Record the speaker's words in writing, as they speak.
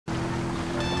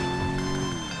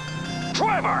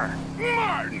Trevor!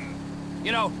 Martin!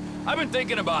 You know, I've been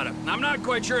thinking about it, and I'm not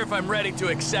quite sure if I'm ready to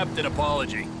accept an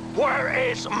apology. Where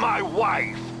is my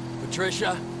wife?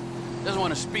 Patricia doesn't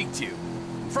want to speak to you.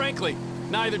 Frankly,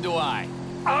 neither do I.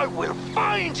 I will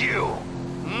find you!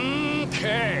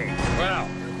 Okay. Well,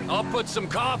 I'll put some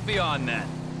coffee on then.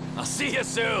 I'll see you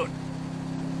soon.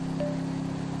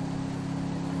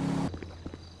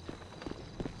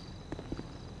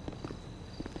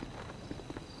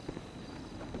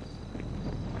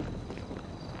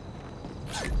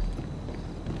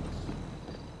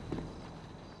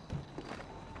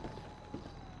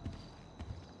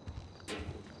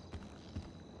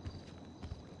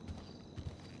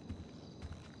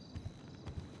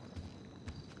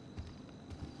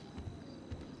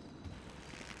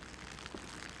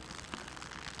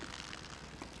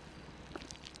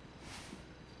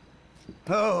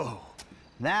 Oh,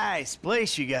 nice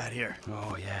place you got here.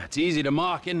 Oh, yeah, it's easy to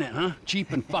mock, isn't it, huh?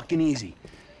 Cheap and fucking easy.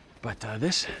 But,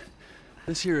 this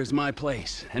here is my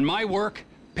place. And my work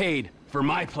paid for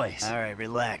my place. All right,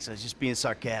 relax. I was just being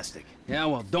sarcastic. Yeah,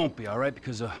 well, don't be, all right?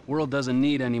 Because the world doesn't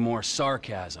need any more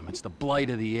sarcasm. It's the blight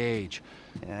of the age.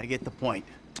 Yeah, I get the point.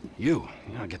 You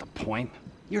don't get the point.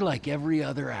 You're like every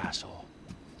other asshole.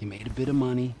 You made a bit of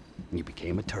money, and you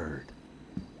became a turd.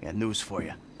 I got news for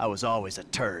you. I was always a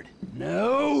turd.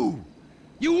 No!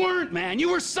 You weren't, man. You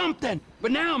were something.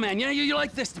 But now, man, you're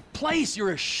like this place.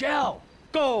 You're a shell.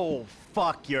 Go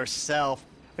fuck yourself.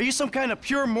 Are you some kind of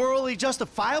pure morally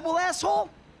justifiable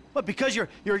asshole? What, because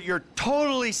you're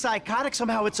totally psychotic,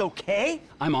 somehow it's okay?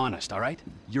 I'm honest, all right?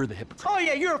 You're the hypocrite. Oh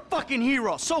yeah, you're a fucking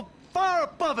hero, so far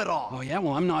above it all. Oh yeah?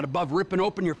 Well, I'm not above ripping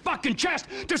open your fucking chest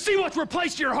to see what's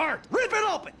replaced your heart. Rip it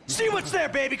open! See what's there,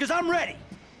 baby, because I'm ready.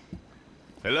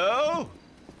 Hello?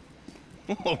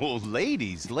 Oh,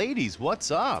 ladies,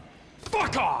 what's up?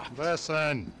 Fuck off!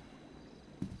 Listen.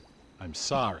 I'm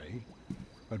sorry,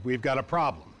 but we've got a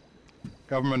problem.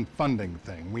 Government funding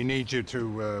thing. We need you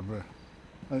to,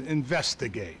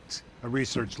 investigate a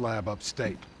research lab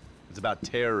upstate. It's about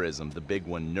terrorism, the big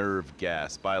one, nerve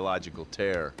gas, biological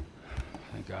terror.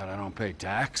 Thank God I don't pay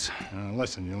tax.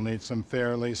 Listen, you'll need some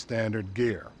fairly standard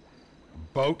gear.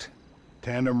 A boat,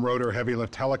 tandem rotor heavy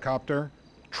lift helicopter,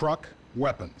 truck,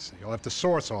 weapons. You'll have to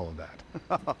source all of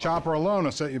that. Chopper alone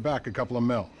will set you back a couple of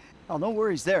mil. Oh, no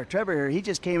worries there. Trevor here, he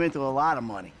just came into a lot of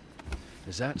money.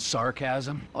 Is that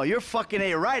sarcasm? Oh, you're fucking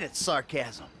A-right at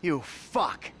sarcasm. You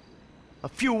fuck. A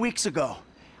few weeks ago,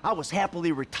 I was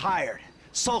happily retired,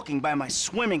 sulking by my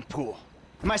swimming pool.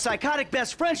 My psychotic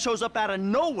best friend shows up out of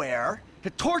nowhere to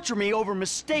torture me over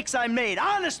mistakes I made,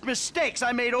 honest mistakes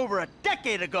I made over a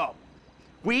decade ago.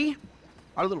 We,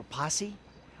 our little posse,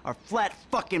 are flat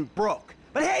fucking broke.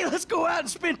 But hey, let's go out and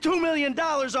spend $2 million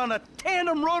on a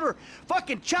tandem rotor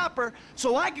fucking chopper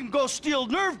so I can go steal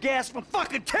nerve gas from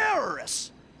fucking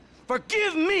terrorists.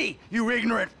 Forgive me, you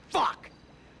ignorant fuck.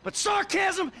 But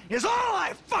sarcasm is all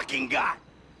I fucking got.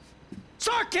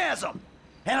 Sarcasm!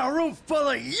 And a room full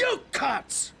of you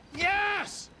cunts!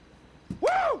 Yes!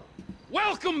 Woo!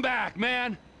 Welcome back,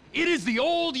 man. It is the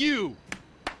old you.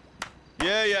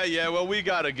 Yeah, well, we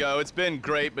gotta go. It's been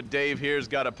great, but Dave here's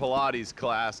got a Pilates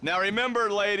class. Now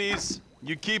remember, ladies,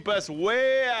 you keep us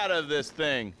way out of this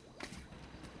thing.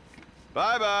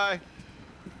 Bye-bye.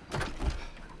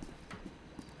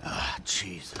 Ah,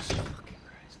 Jesus fucking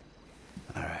Christ.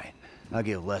 All right, I'll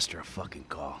give Lester a fucking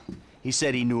call. He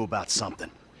said he knew about something.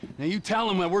 Now you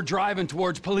tell him that we're driving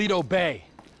towards Paleto Bay.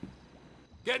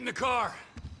 Get in the car.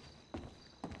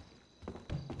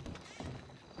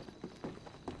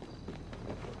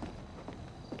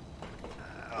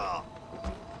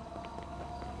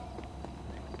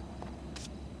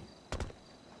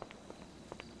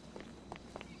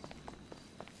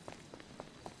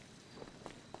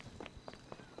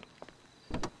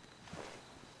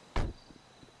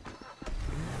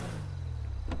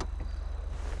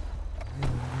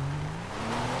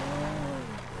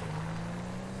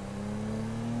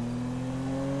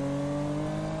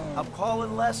 I'm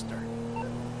calling Lester.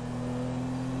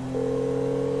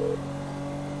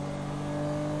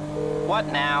 What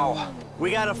now?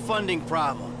 We got a funding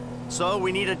problem, so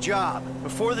we need a job.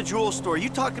 Before the jewel store, you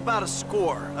talked about a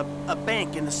score, a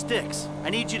bank in the sticks. I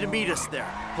need you to meet us there.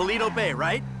 Paleto Bay,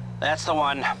 right? That's the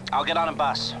one. I'll get on a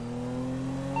bus.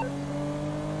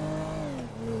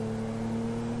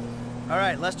 All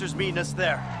right, Lester's meeting us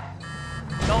there.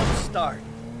 Don't start.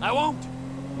 I won't.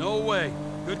 No way.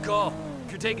 Good call.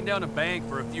 If you're taking down a bank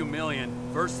for a few million,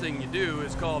 first thing you do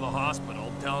is call the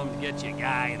hospital, tell them to get you a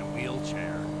guy in a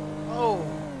wheelchair. Oh,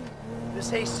 this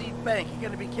hayseed bank, you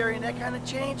gonna be carrying that kind of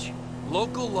change?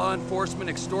 Local law enforcement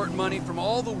extort money from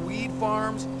all the weed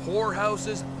farms,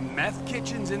 whorehouses, meth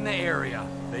kitchens in the area.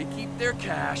 They keep their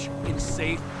cash in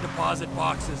safe deposit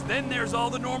boxes. Then there's all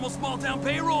the normal small-town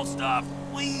payroll stuff.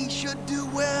 We should do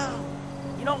well.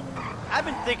 You know, I've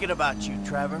been thinking about you,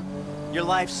 Trevor. Your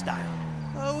lifestyle.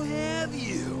 Oh, have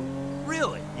you?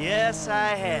 Really? Yes,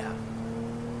 I have.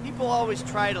 People always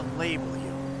try to label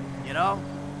you. You know?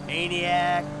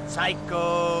 Maniac,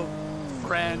 psycho,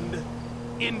 Friend,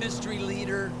 industry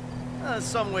leader.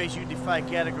 Some ways you defy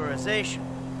categorization.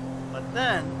 But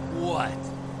then, What?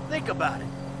 think about it.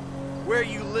 Where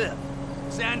you live.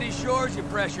 Sandy Shores, you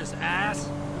precious ass.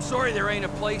 I'm sorry there ain't a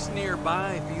place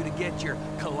nearby for you to get your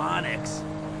colonics.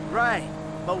 Right.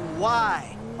 But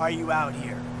why are you out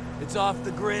here? It's off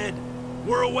the grid.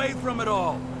 We're away from it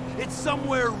all. It's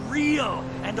somewhere real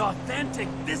and authentic.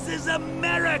 This is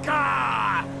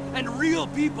America! And real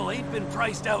people ain't been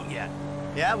priced out yet.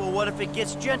 Yeah, well, what if it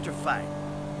gets gentrified?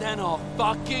 Then I'll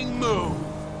fucking move.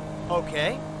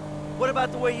 Okay. What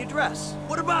about the way you dress?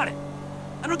 What about it?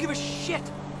 I don't give a shit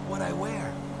what I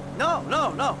wear. No,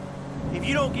 no, no. If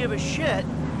you don't give a shit,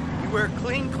 you wear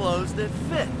clean clothes that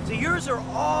fit. So yours are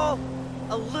all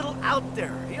a little out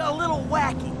there, you know, a little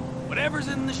wacky. Whatever's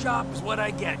in the shop is what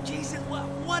I get. Jesus,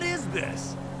 what is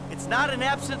this? It's not an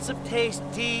absence of taste,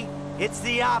 T. It's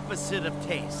the opposite of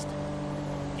taste.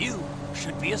 You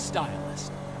should be a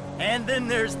stylist. And then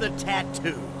there's the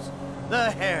tattoos, the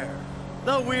hair,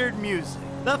 the weird music,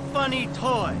 the funny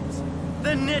toys,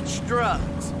 the niche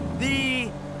drugs, the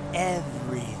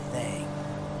everything.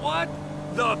 What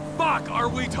the fuck are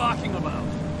we talking about?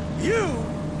 You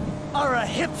are a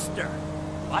hipster.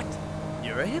 What?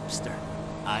 You're a hipster.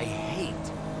 I hate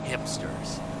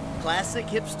hipsters. Classic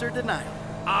hipster denial.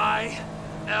 I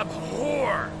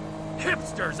abhor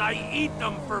hipsters. I eat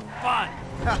them for fun.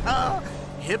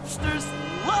 Hipsters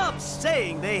love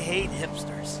saying they hate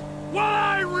hipsters. What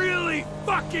I really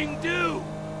fucking do.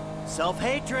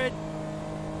 Self-hatred.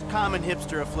 Common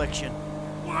hipster affliction.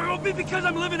 Well, it'll be because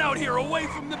I'm living out here away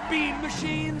from the bean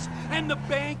machines and the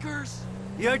bankers.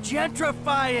 You're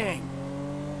gentrifying.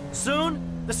 Soon,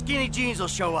 the skinny jeans will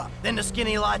show up, then the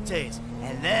skinny lattes,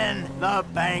 and then the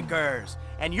bankers.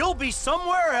 And you'll be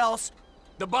somewhere else.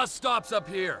 The bus stops up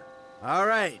here. All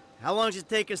right. How long does it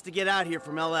take us to get out here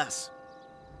from LS?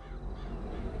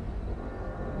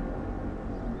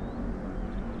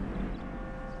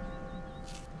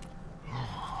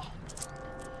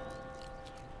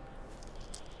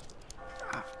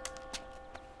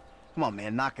 Come on,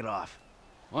 man, knock it off.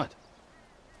 What?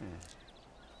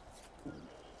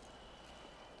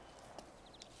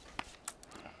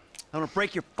 I'm gonna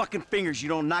break your fucking fingers. You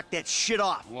don't knock that shit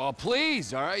off. Well,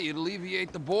 please, all right? You'd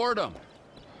alleviate the boredom.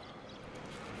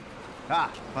 Ah,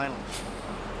 finally.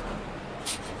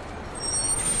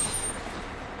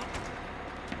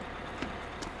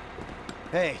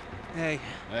 Hey. Hey,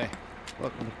 Hey.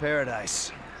 Welcome to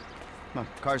paradise. Come on,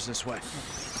 car's this way.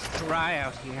 dry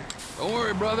out here. Don't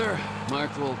worry, brother.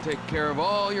 Mark will take care of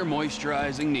all your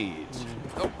moisturizing needs.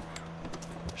 Oh.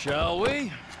 Shall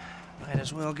we? Might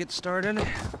as well get started.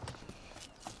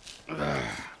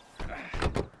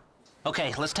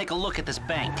 Okay, let's take a look at this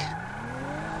bank.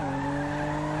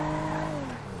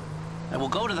 I will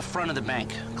go to the front of the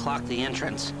bank, clock the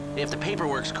entrance. If the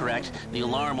paperwork's correct, the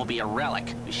alarm will be a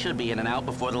relic. We should be in and out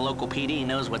before the local PD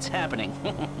knows what's happening.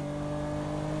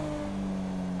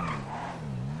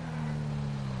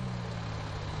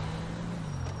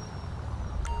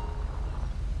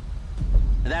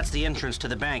 That's the entrance to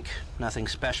the bank. Nothing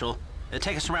special.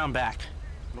 Take us around back.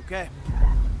 Okay.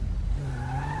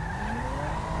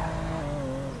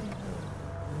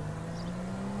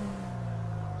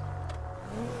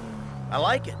 I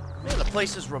like it. Man, the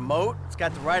place is remote. It's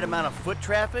got the right amount of foot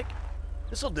traffic.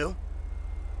 This'll do.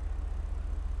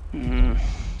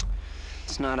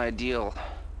 It's not ideal.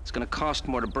 It's gonna cost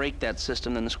more to break that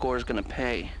system than the score's gonna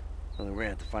pay. Well, we're gonna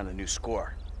have to find a new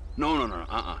score.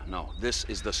 No. This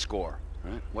is the score,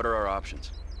 right? What are our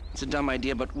options? It's a dumb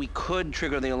idea, but we could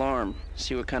trigger the alarm.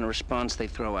 See what kind of response they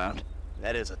throw out.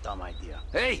 That is a dumb idea.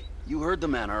 Hey, you heard the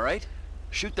man, all right?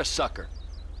 Shoot the sucker.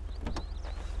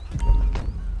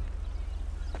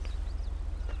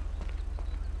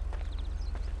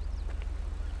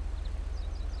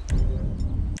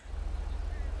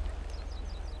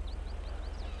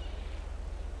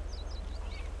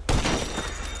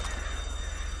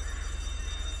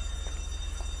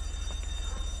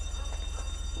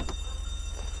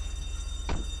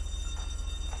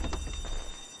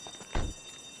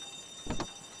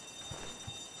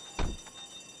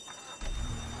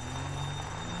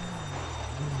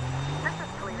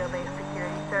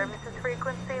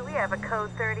 have a code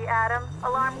 30, Adam.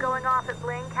 Alarm going off at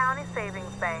Blaine County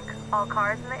Savings Bank. All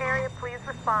cars in the area, please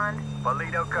respond.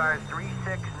 Paleto cars 3,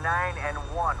 6, 9, and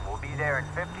 1 will be there in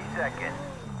 50 seconds.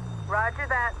 Roger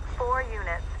that. 4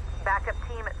 units. Backup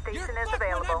team at station is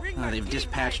available. They've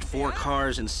dispatched 4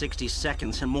 cars in 60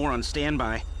 seconds and more on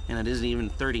standby. And it isn't even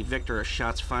 30 Victor or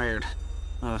shots fired.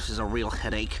 Oh, this is a real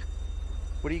headache.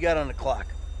 What do you got on the clock?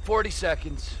 40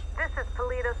 seconds. This is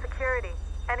Paleto Security.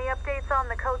 Any updates on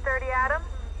the code 30, Adam?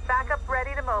 Backup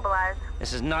ready to mobilize.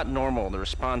 This is not normal. The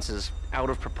response is out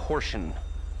of proportion.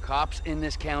 Cops in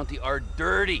this county are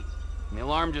dirty. And the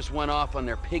alarm just went off on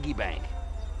their piggy bank.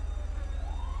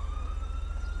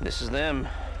 This is them.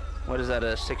 What is that,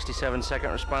 a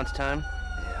 67-second response time?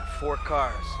 Yeah, 4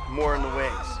 cars. More in the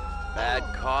wings. Bad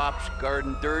cops,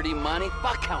 guarding dirty money.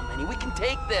 Fuck how many? We can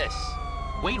take this.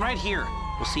 Wait right here.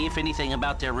 We'll see if anything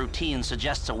about their routine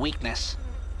suggests a weakness.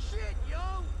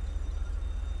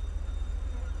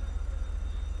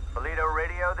 Paleto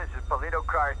Radio, this is Paleto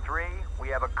car 3. We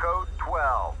have a code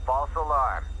 12, false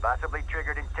alarm, possibly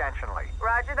triggered intentionally.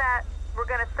 Roger that. We're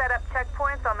gonna set up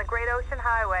checkpoints on the Great Ocean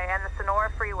Highway and the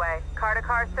Sonora Freeway.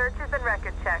 Car-to-car searches and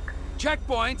record checks.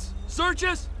 Checkpoints?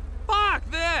 Searches? Fuck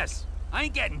this! I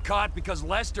ain't getting caught because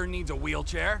Lester needs a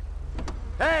wheelchair.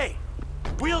 Hey!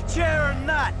 Wheelchair or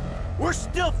not, we're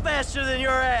still faster than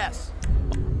your ass!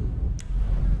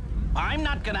 I'm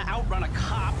not gonna outrun a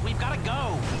cop. We've gotta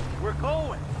go. We're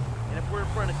going. And if we're in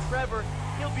front of Trevor,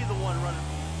 he'll be the one running.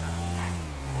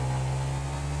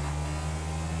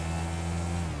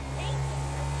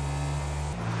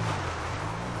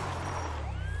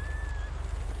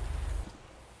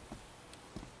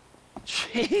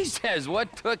 Jesus,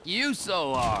 what took you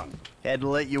so long? Had to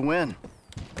let you win.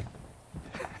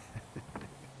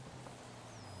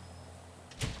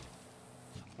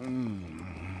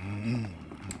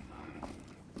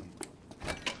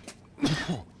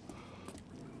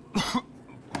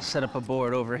 Set up a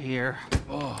board over here.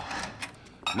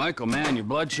 Michael, man, your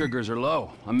blood sugars are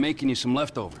low. I'm making you some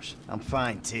leftovers. I'm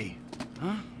fine, T.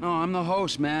 Huh? No, I'm the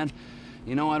host, man.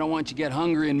 You know, I don't want you to get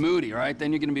hungry and moody, right?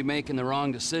 Then you're gonna be making the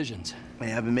wrong decisions.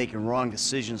 Man, I've been making wrong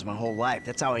decisions my whole life.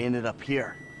 That's how I ended up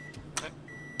here.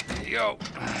 Here you go.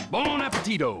 Bon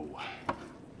appetito.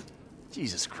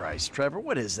 Jesus Christ, Trevor,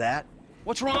 what is that?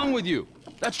 What's wrong with you?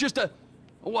 That's just a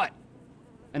what?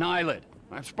 An eyelid.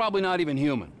 That's probably not even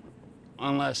human.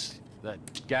 Unless that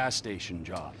gas station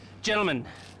job. Gentlemen,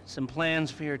 some plans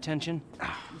for your attention?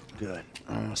 Good.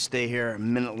 I'm gonna stay here a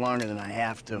minute longer than I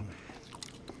have to.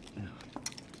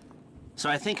 So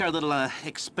I think our little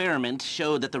experiment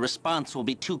showed that the response will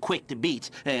be too quick to beat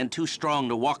and too strong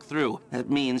to walk through. That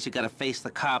means you gotta face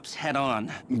the cops head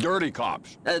on. Dirty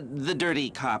cops. The dirty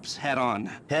cops head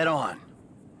on. Head on.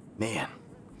 Man,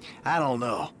 I don't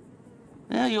know.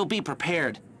 Well, you'll be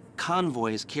prepared.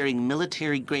 Convoys carrying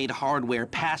military-grade hardware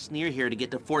pass near here to get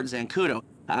to Fort Zancudo.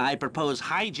 I propose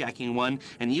hijacking one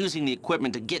and using the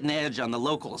equipment to get an edge on the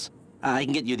locals. I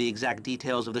can get you the exact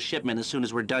details of the shipment as soon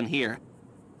as we're done here.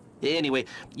 Anyway,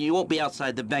 you won't be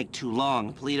outside the bank too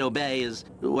long. Paleto Bay is,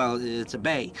 well, it's a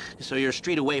bay, so you're a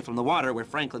street away from the water where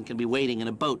Franklin can be waiting in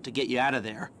a boat to get you out of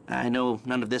there. I know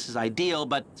none of this is ideal,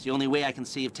 but it's the only way I can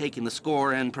see of taking the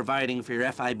score and providing for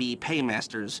your FIB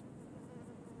paymasters.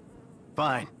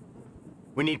 Fine.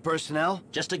 We need personnel?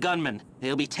 Just a gunman.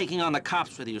 They'll be taking on the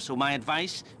cops with you, so my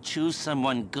advice, choose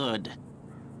someone good.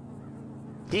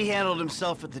 He handled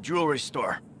himself at the jewelry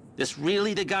store. This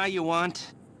really the guy you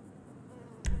want?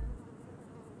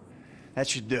 That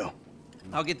should do.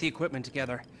 I'll get the equipment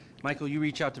together. Michael, you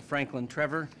reach out to Franklin.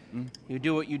 Trevor, you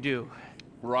do what you do.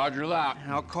 Roger that.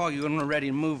 I'll call you when we're ready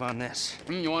to move on this.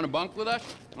 You want to bunk with us?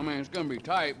 I mean, it's gonna be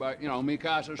tight, but, you know, mi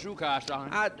casa, su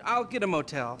casa. I'll get a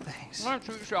motel, thanks. All right,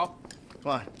 suit yourself.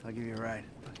 Come on, I'll give you a ride.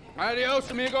 Adios,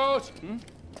 amigos.